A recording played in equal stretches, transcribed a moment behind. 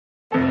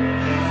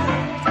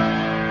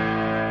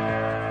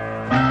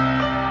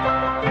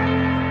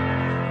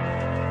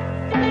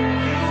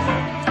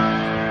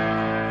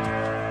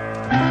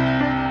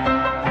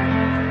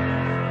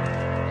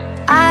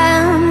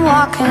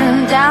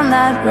down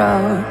that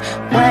road.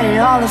 Where did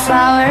all the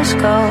flowers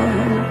go?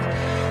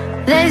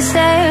 They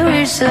say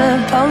we're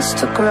supposed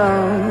to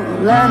grow,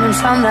 learning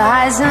from the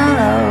highs and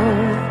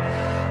lows.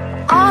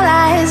 All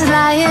eyes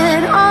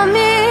lying on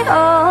me,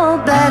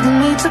 oh, begging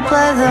me to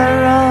play the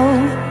role.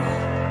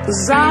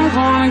 'Cause I'm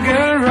gonna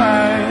get it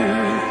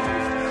right,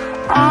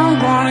 I'm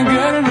gonna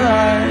get it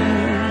right.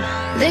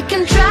 They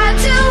can try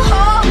to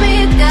hold me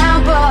down,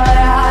 but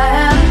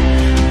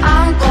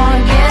I'm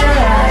gonna get it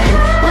right.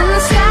 When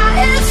the sky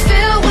is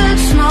filled with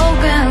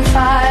smoke and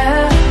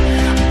fire,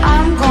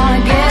 I'm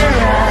gonna get it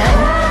right.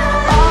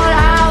 All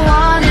I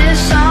want is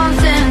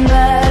something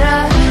better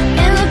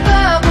in the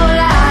purple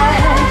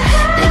light.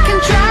 They can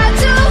try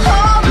to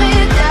hold me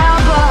down,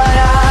 but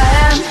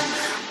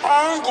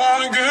I'm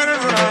gonna get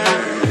it right.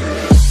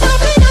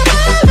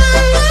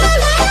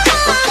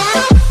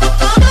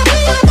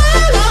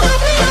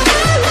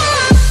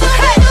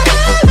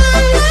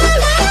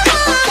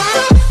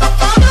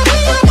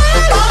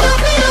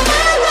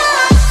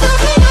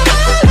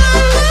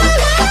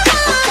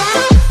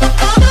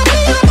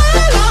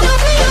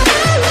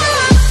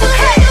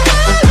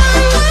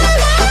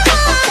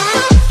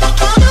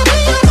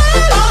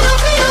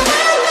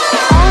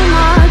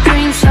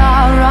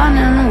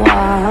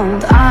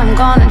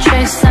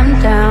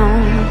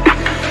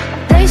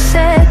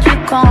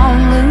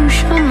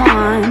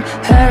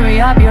 hurry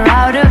up, you're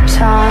out of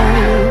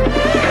time.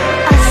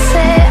 I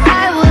say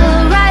I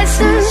will rise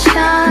and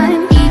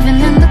shine, even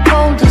in the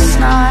coldest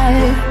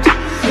night.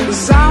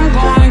 'Cause I'm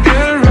gonna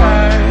get it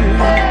right,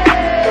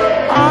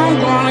 I'm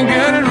gonna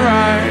get it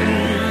right.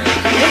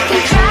 They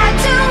can try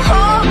to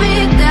hold me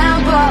down,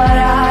 but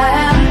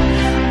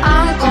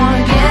I'm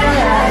gonna get it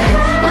right.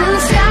 When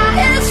the sky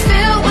is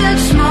filled with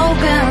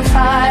smoke and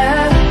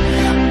fire,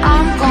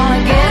 I'm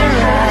gonna get it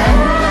right.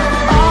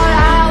 All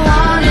I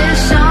want is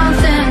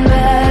something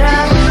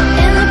better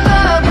in the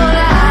purple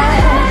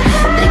light.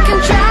 They can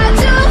try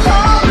to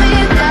hold me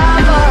down,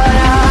 but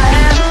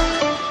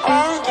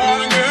I'm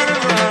gonna get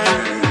it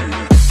right.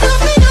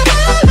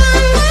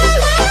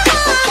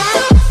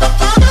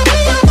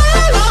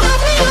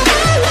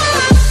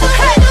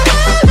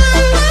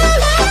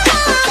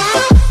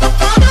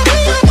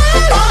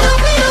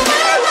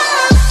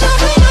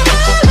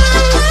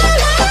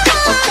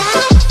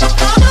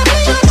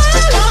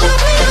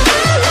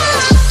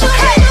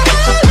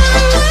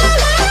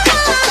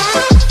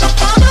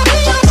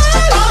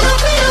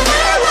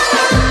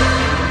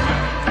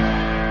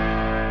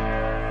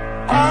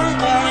 I'm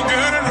gonna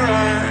get it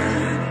right.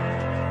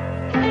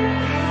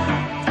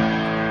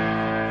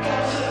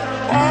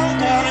 I'm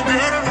gonna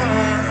get it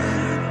right.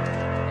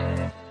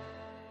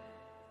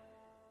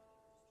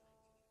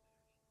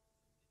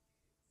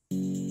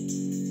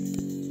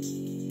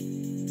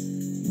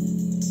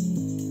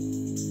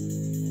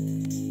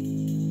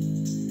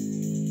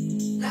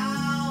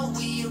 Now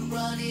we're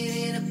running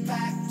in a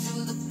pack to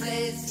the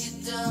place you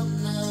don't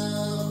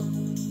know.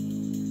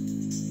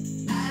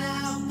 And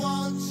I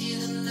want you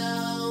to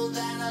know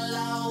that I'll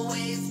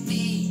always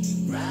be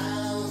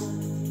around.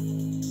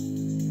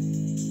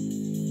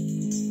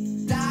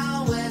 Down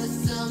where the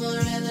summer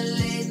and the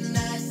late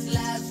nights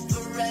last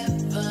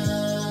forever.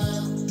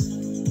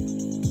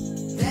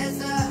 There's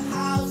a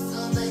house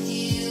on the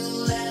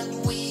hill and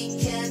we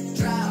can't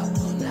drop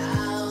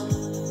now.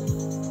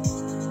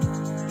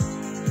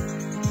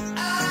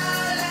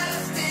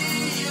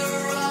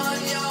 You're on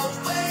your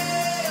way,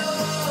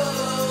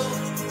 oh,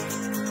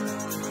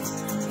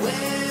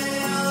 way,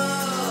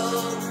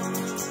 oh,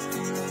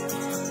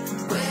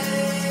 way,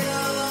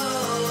 oh.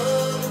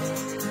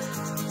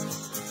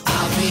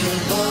 I've been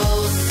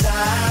both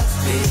sides,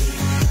 babe,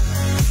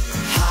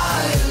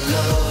 high and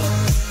low.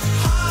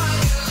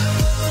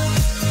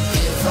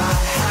 If I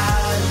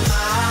had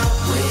my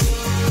way,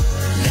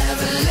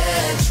 never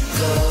let you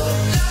go.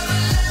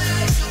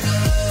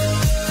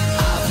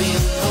 I've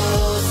been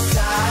both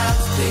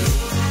sides, babe,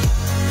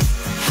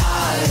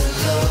 high and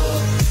low.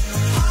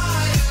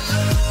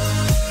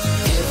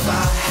 If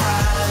I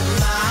had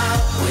my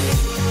way,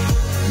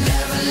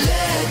 never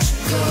let you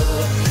go.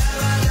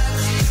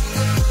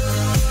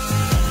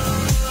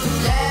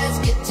 Let's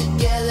get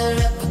together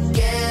and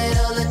forget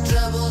all the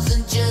troubles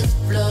and just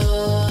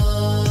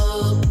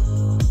flow.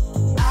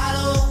 I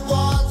don't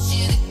want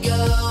you to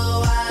go,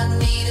 I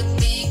need to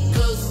be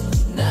close to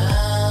you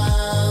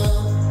now.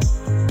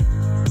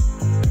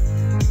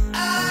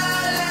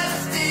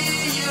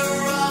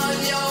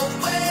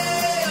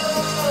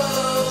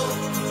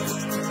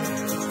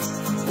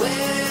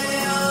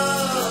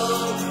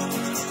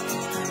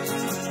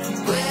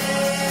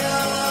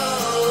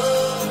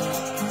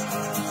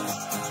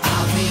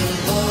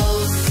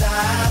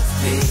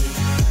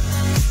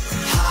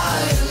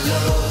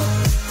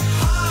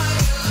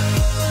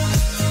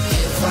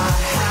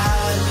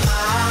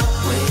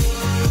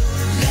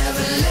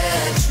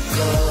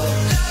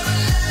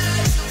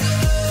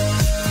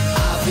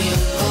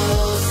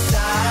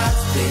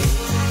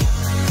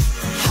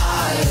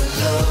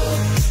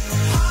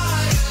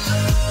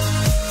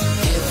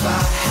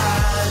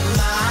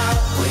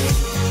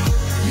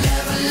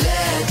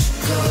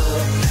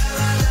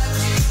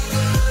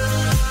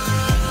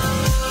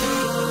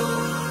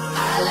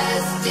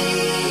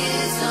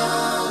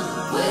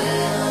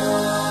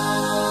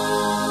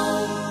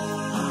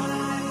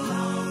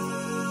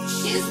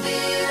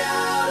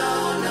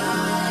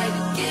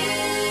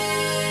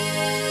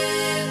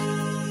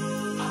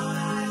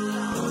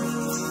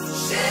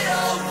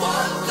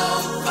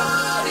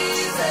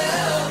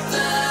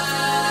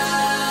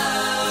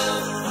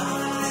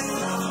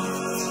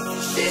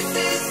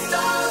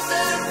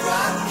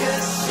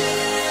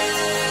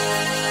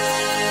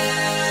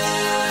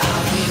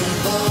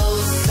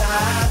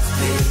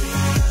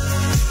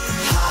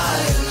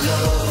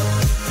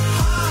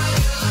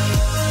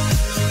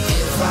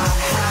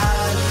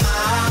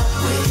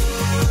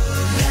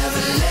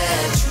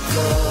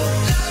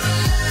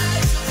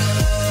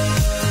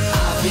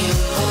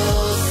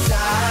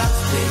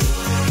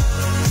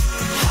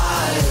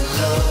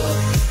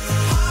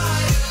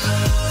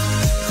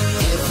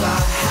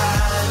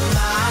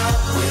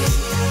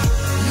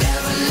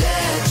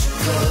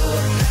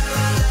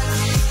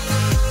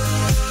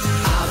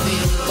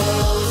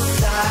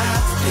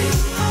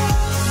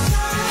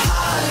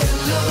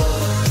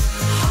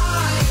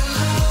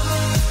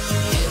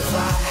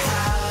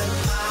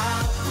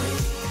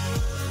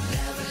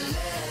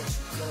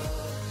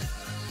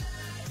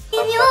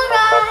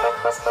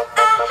 I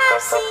have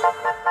seen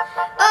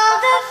all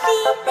the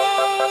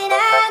feeling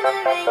and the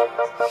rain.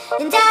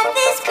 And death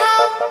is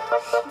cold,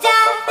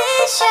 death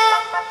is sure.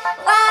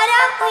 Why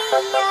don't we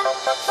all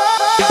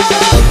fall?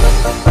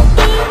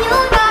 In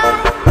your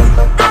eyes,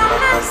 I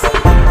have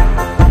seen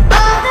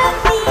all the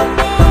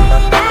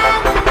feeling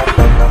and the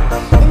rain.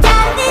 And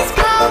death is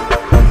cold,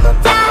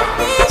 death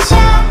is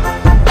sure.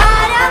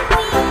 Why don't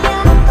we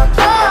all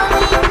fall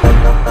in?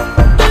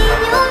 In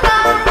your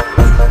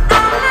eyes,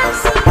 I have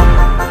seen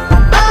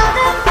all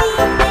the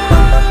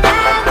feeling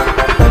and the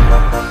rain.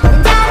 And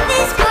death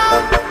is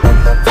cold,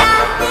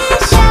 death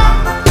is sure.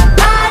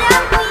 Why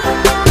don't we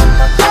all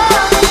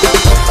fall in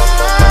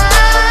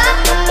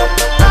love?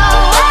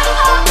 Oh,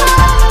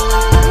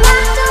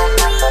 why don't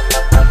we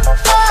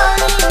fall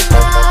in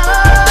love?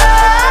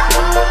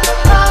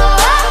 Oh,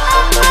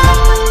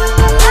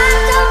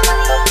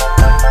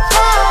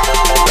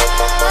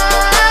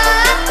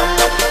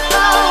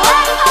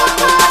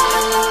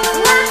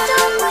 why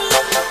don't we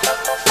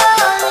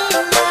fall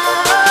in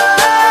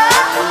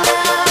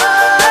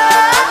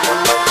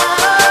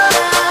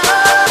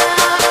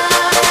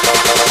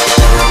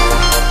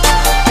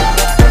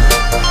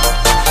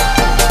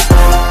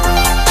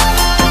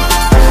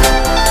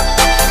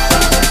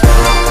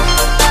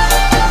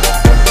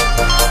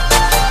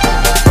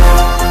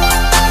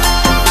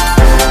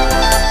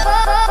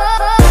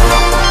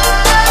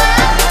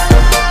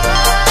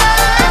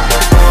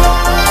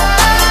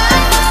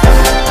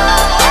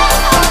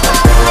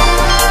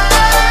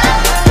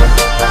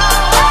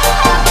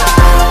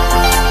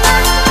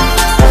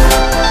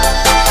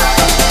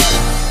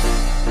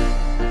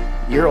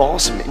You're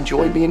awesome.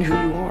 Enjoy being who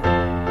you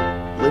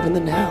are. Live in the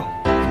now.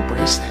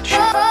 Embrace that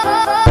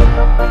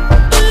shit.